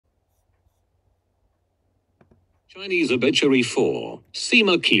Chinese Obituary 4,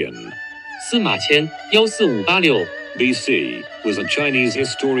 Sima Qian. 司马迁14586 BC, was a Chinese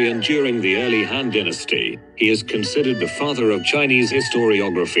historian during the early Han Dynasty. He is considered the father of Chinese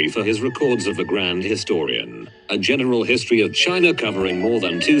historiography for his records of the Grand Historian, a general history of China covering more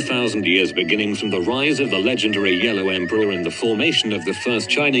than 2,000 years beginning from the rise of the legendary Yellow Emperor and the formation of the first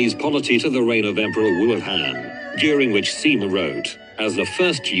Chinese polity to the reign of Emperor Wu of Han, during which Sima wrote, as the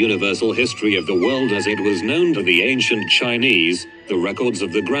first universal history of the world as it was known to the ancient Chinese, the records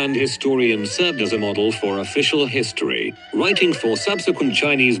of the Grand Historian served as a model for official history, writing for subsequent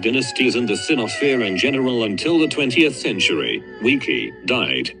Chinese dynasties and the Sinosphere in general until the 20th century. Wiki,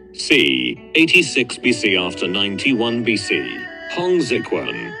 died, c. 86 BC after 91 BC. Hong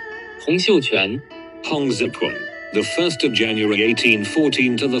Ziquan. 洪秀全 Hong Ziquan, the 1st of January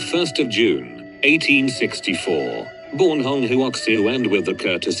 1814 to the 1st of June, 1864. Born Hong Huoxiu and with the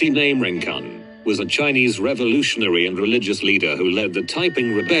courtesy name Ringkun, was a Chinese revolutionary and religious leader who led the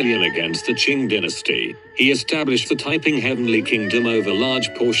Taiping Rebellion against the Qing dynasty. He established the Taiping Heavenly Kingdom over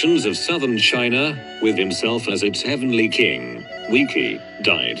large portions of southern China, with himself as its heavenly king. Wiki,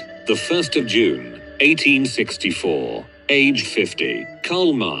 died, the 1st of June, 1864, aged 50.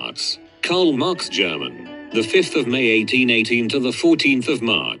 Karl Marx. Karl Marx German, the 5th of May 1818 to the 14th of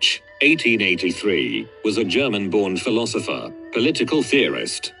March, 1883, was a German-born philosopher, political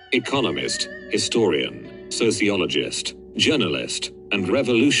theorist, economist, historian, sociologist, journalist, and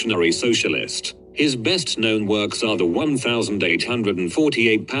revolutionary socialist. His best-known works are the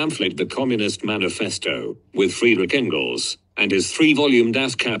 1848 pamphlet The Communist Manifesto, with Friedrich Engels, and his 3-volume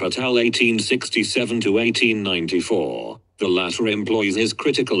Das Kapital 1867 to 1894. The latter employs his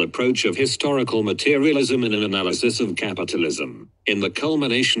critical approach of historical materialism in an analysis of capitalism. In the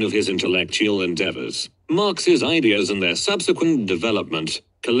culmination of his intellectual endeavors, Marx's ideas and their subsequent development,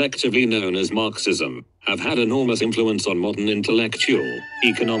 collectively known as Marxism, have had enormous influence on modern intellectual,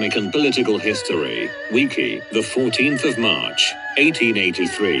 economic and political history. Wiki, the 14th of March,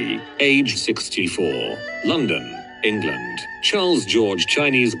 1883, aged 64. London, England. Charles George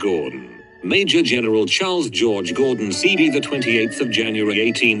Chinese Gordon. Major General Charles George Gordon CD, the 28th of January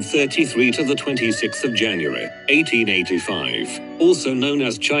 1833 to the 26th of January 1885, also known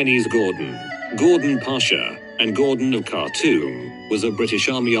as Chinese Gordon, Gordon Pasha, and Gordon of Khartoum, was a British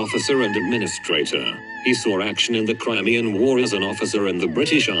Army officer and administrator. He saw action in the Crimean War as an officer in the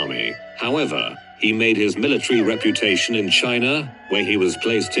British Army. However, he made his military reputation in China, where he was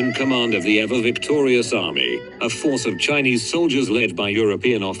placed in command of the ever-victorious army, a force of Chinese soldiers led by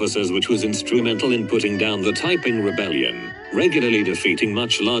European officers which was instrumental in putting down the Taiping Rebellion, regularly defeating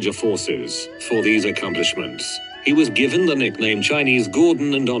much larger forces. For these accomplishments, he was given the nickname Chinese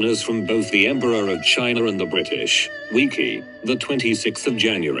Gordon and honors from both the Emperor of China and the British. Wiki, the 26th of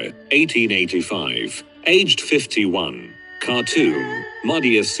January, 1885, aged 51. Khartoum,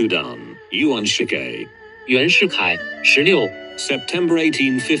 Mahdia, Sudan. Yuan Shikai. 袁世凯16 September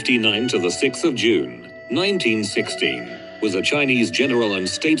 1859 to the 6th of June, 1916, was a Chinese general and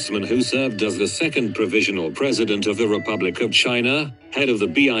statesman who served as the second provisional president of the Republic of China, head of the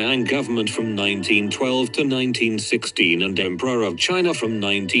Biang government from 1912 to 1916 and emperor of China from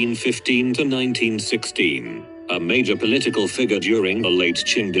 1915 to 1916. A major political figure during the late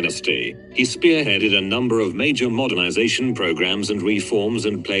Qing dynasty, he spearheaded a number of major modernization programs and reforms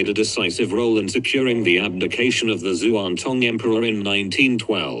and played a decisive role in securing the abdication of the Xuantong Emperor in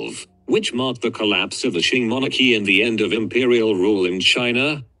 1912, which marked the collapse of the Qing monarchy and the end of imperial rule in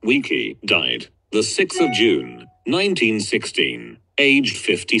China. Wiki, died, the 6th of June, 1916, aged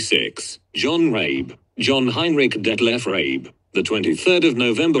 56. John Rabe. John Heinrich Detlef Rabe. The 23rd of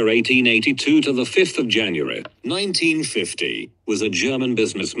November 1882 to the 5th of January 1950, was a German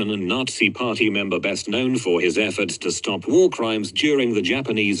businessman and Nazi Party member best known for his efforts to stop war crimes during the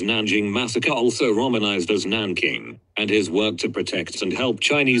Japanese Nanjing Massacre, also romanized as Nanking, and his work to protect and help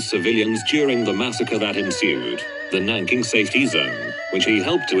Chinese civilians during the massacre that ensued. The Nanking Safety Zone, which he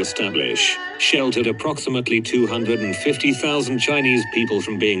helped to establish, sheltered approximately 250,000 Chinese people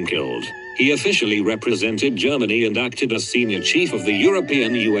from being killed. He officially represented Germany and acted as senior chief of the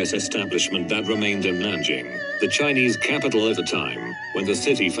European US establishment that remained in Nanjing, the Chinese capital at the time, when the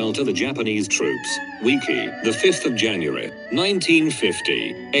city fell to the Japanese troops. Wiki, the 5th of January,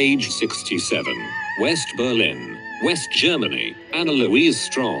 1950, aged 67. West Berlin, West Germany. Anna Louise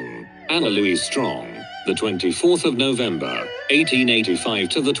Strong. Anna Louise Strong. The 24th of November, 1885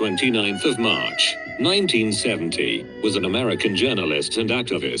 to the 29th of March, 1970, was an American journalist and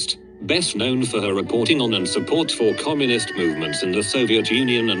activist, best known for her reporting on and support for communist movements in the Soviet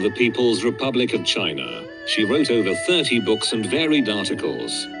Union and the People's Republic of China. She wrote over 30 books and varied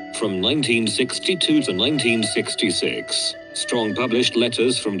articles. From 1962 to 1966, Strong published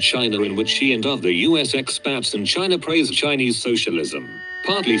letters from China in which she and other US expats in China praised Chinese socialism.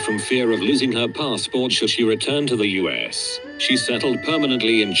 Partly from fear of losing her passport should she return to the US, she settled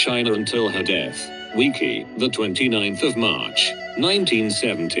permanently in China until her death. Wiki, the 29th of March,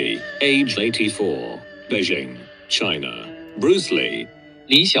 1970, aged 84, Beijing, China. Bruce Lee,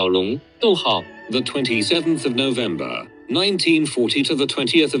 李小龙，逗号， the 27th of November, 1940 to the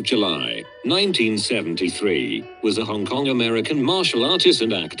 20th of July, 1973, was a Hong Kong American martial artist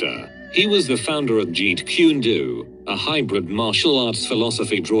and actor. He was the founder of Jeet Kune Do, a hybrid martial arts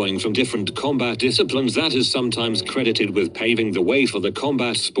philosophy drawing from different combat disciplines that is sometimes credited with paving the way for the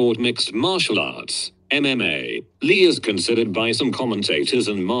combat sport mixed martial arts, MMA. Lee is considered by some commentators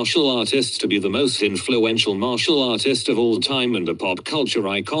and martial artists to be the most influential martial artist of all time and a pop culture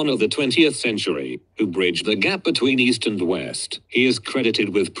icon of the 20th century, who bridged the gap between East and West. He is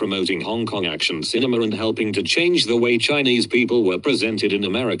credited with promoting Hong Kong action cinema and helping to change the way Chinese people were presented in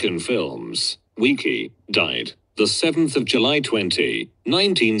American films. Wiki, died the 7th of July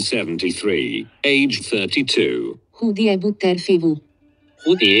 1973, aged 32. 蝴蝶不得飛舞。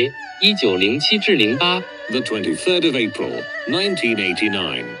蝴蝶，1907至08。The 23rd of April,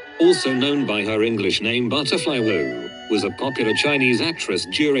 1989, also known by her English name Butterfly Wu, was a popular Chinese actress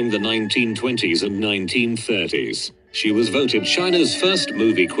during the 1920s and 1930s. She was voted China's first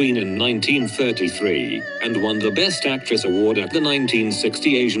movie queen in 1933, and won the Best Actress award at the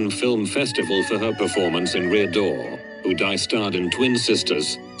 1960 Asian Film Festival for her performance in Rear Door. Udai starred in Twin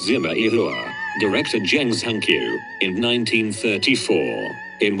Sisters, Sima Qian, director Zheng Zhangqiu, in 1934,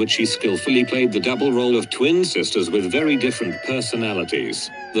 in which she skillfully played the double role of twin sisters with very different personalities.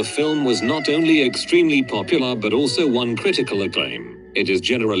 The film was not only extremely popular but also won critical acclaim. It is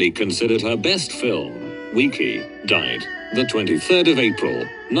generally considered her best film. Wiki, died the 23rd of April,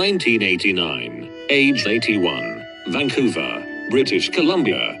 1989, aged 81, Vancouver, British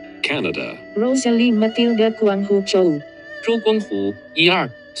Columbia, Canada. Rosalie Matilda Kwang Hu Chou. 周光福，12。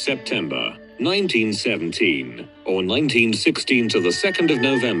 September, 1917, or 1916 to the 2nd of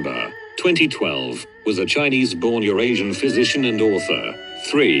November, 2012, was a Chinese-born Eurasian physician and author.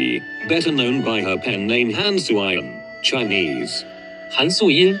 3, better known by her pen name Han Suian, Chinese. 韩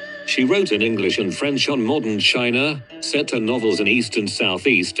素英， She wrote in English and French on modern China, set her novels in East and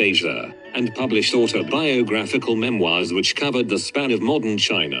Southeast Asia, and published autobiographical memoirs which covered the span of modern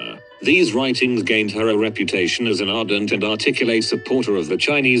China. These writings gained her a reputation as an ardent and articulate supporter of the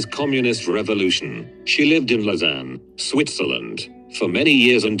Chinese Communist Revolution. She lived in Lausanne, Switzerland, for many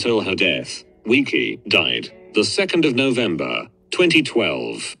years until her death. Wiki, died the 2nd of November,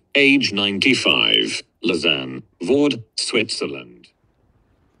 2012, age 95, Lausanne, Vaud, Switzerland.